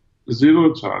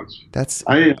 Zero charge. That's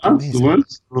I asked amazing.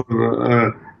 once for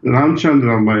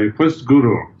Ramchandra, my first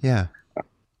guru, Yeah.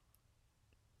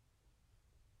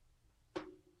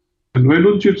 and why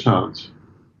don't you charge?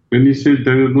 When he said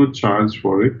there is no charge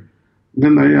for it,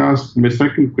 then I asked my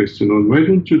second question was, why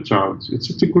don't you charge? It's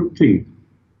such a good thing.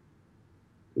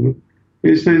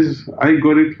 He says, I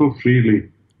got it for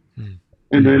freely,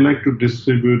 and I like to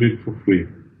distribute it for free.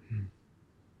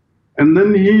 And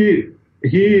then he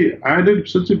added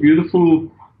such a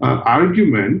beautiful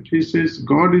argument. He says,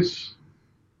 God is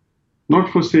not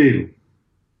for sale.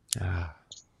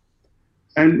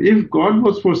 And if God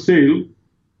was for sale,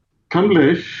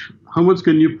 Kamlesh, how much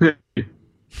can you pay?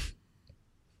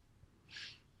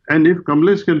 And if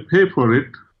Kamlesh can pay for it,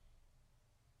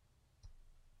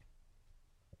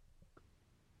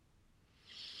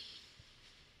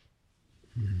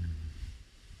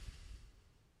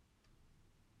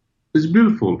 it's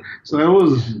beautiful. So I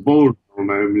was bored. I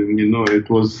mean, it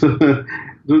was, it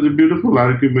was a beautiful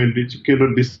argument which you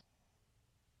cannot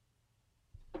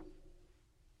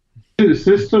The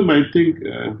system, I think,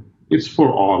 it's for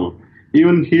all.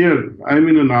 Even here, I'm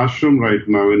in an ashram right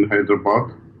now in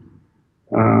Hyderabad.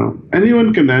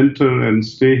 Anyone can enter and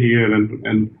stay here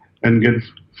and get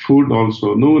food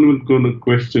also. No one will going to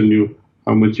question you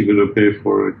how much you're going to pay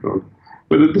for it.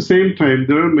 But at the same time,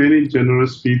 there are many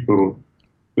generous people.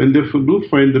 When they do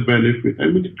find the benefit, I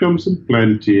mean, it comes in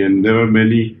plenty, and there are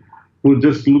many who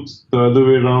just look the other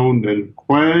way around and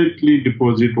quietly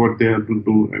deposit what they have to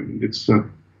do. I mean, it's a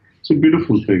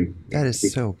beautiful thing. That is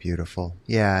so beautiful.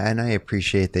 Yeah, and I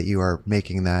appreciate that you are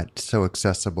making that so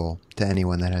accessible to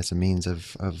anyone that has a means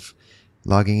of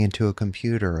logging into a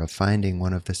computer, of finding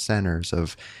one of the centers,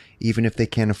 of even if they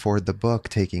can't afford the book,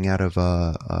 taking out of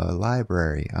a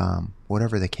library,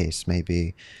 whatever the case may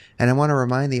be. And I want to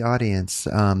remind the audience,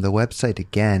 the website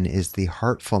again is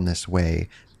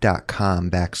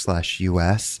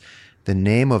theheartfulnessway.com/US. The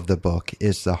name of the book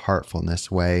is The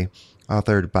Heartfulness Way,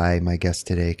 authored by my guest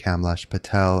today, Kamlesh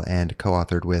Patel, and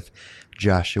co-authored with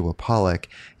Joshua Pollock.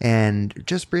 And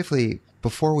just briefly,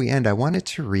 before we end, I wanted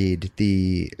to read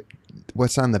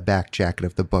what's on the back jacket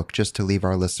of the book, just to leave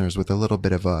our listeners with a little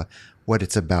bit of what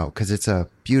it's about, because it's a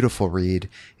beautiful read,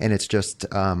 and it's just,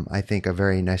 I think, a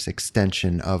very nice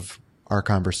extension of our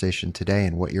conversation today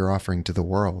and what you're offering to the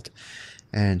world.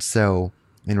 And so,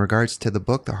 in regards to the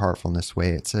book, The Heartfulness Way,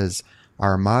 it says,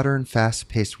 our modern,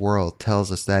 fast-paced world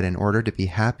tells us that in order to be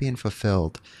happy and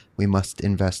fulfilled, we must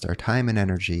invest our time and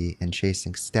energy in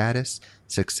chasing status,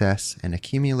 success, and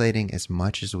accumulating as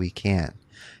much as we can.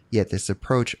 Yet this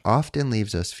approach often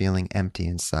leaves us feeling empty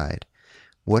inside.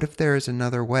 What if there is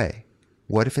another way?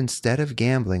 What if instead of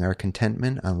gambling our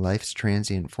contentment on life's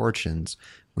transient fortunes,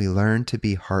 we learn to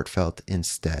be heartfelt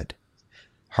instead?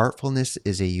 Heartfulness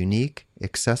is a unique,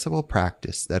 accessible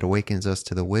practice that awakens us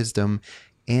to the wisdom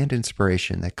and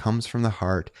inspiration that comes from the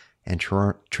heart and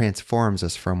transforms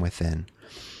us from within.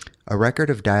 A record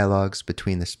of dialogues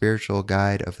between the spiritual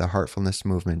guide of the Heartfulness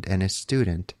movement and his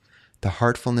student, The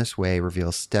Heartfulness Way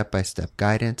reveals step-by-step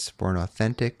guidance for an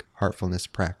authentic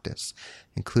heartfulness practice,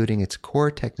 including its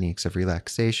core techniques of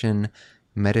relaxation,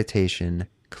 meditation,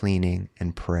 cleaning,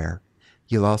 and prayer.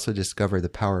 You'll also discover the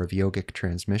power of yogic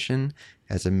transmission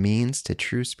as a means to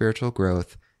true spiritual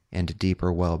growth and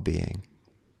deeper well-being.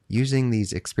 Using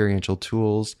these experiential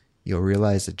tools, you'll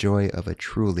realize the joy of a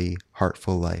truly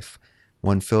heartful life,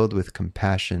 one filled with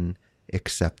compassion,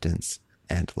 acceptance,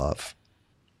 and love.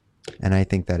 And I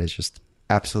think that is just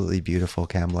absolutely beautiful,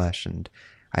 Kamlesh, and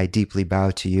I deeply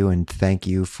bow to you and thank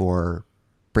you for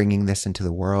bringing this into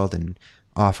the world and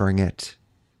offering it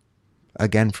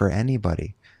again for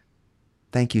anybody.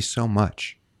 Thank you so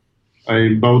much.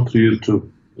 I bow to you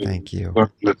too. Thank you.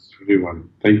 God bless everyone.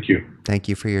 Thank you. Thank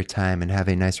you for your time and have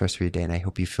a nice rest of your day, and I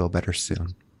hope you feel better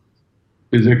soon.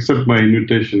 Please accept my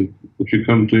invitation. If you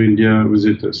come to India,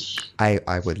 visit us.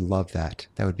 I would love that.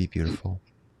 That would be beautiful.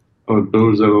 Our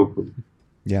doors are open.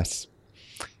 Yes.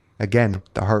 Again,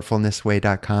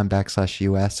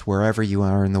 theheartfulnessway.com/US. Wherever you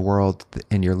are in the world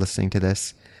and you're listening to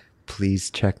this,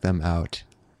 please check them out.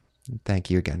 Thank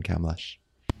you again, Kamlesh.